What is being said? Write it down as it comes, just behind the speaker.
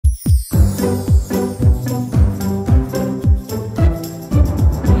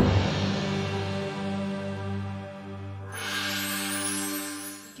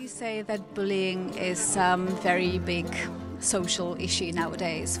say that bullying is a very big social issue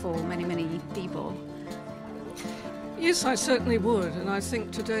nowadays for many, many people? Yes, I certainly would, and I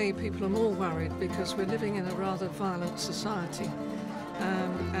think today people are more worried because we're living in a rather violent society,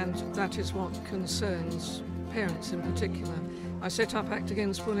 and that is what concerns parents in particular. I set up Act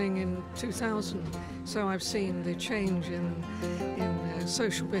Against Bullying in 2000, so I've seen the change in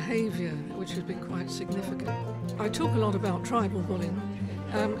social behaviour, which has been quite significant. I talk a lot about tribal bullying.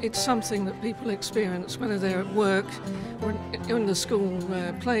 It's something that people experience whether they're at work or in the school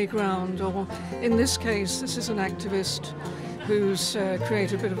playground, or in this case this is an activist who's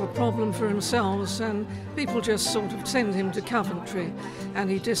created a bit of a problem for himself, and people just sort of send him to Coventry and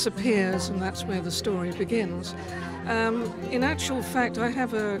he disappears, and that's where the story begins. In actual fact, I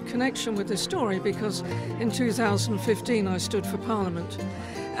have a connection with this story because in 2015 I stood for Parliament,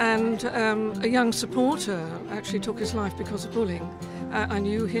 and a young supporter actually took his life because of bullying. I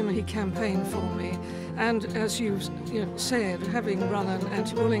knew him, he campaigned for me, and as you said, having run an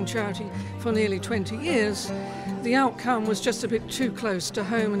anti-bullying charity for nearly 20 years, the outcome was just a bit too close to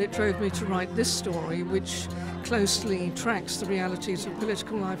home, and it drove me to write this story, which closely tracks the realities of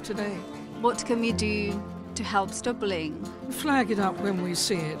political life today. What can we do to help stop bullying? Flag it up when we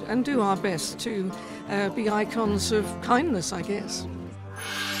see it and do our best to be icons of kindness, I guess.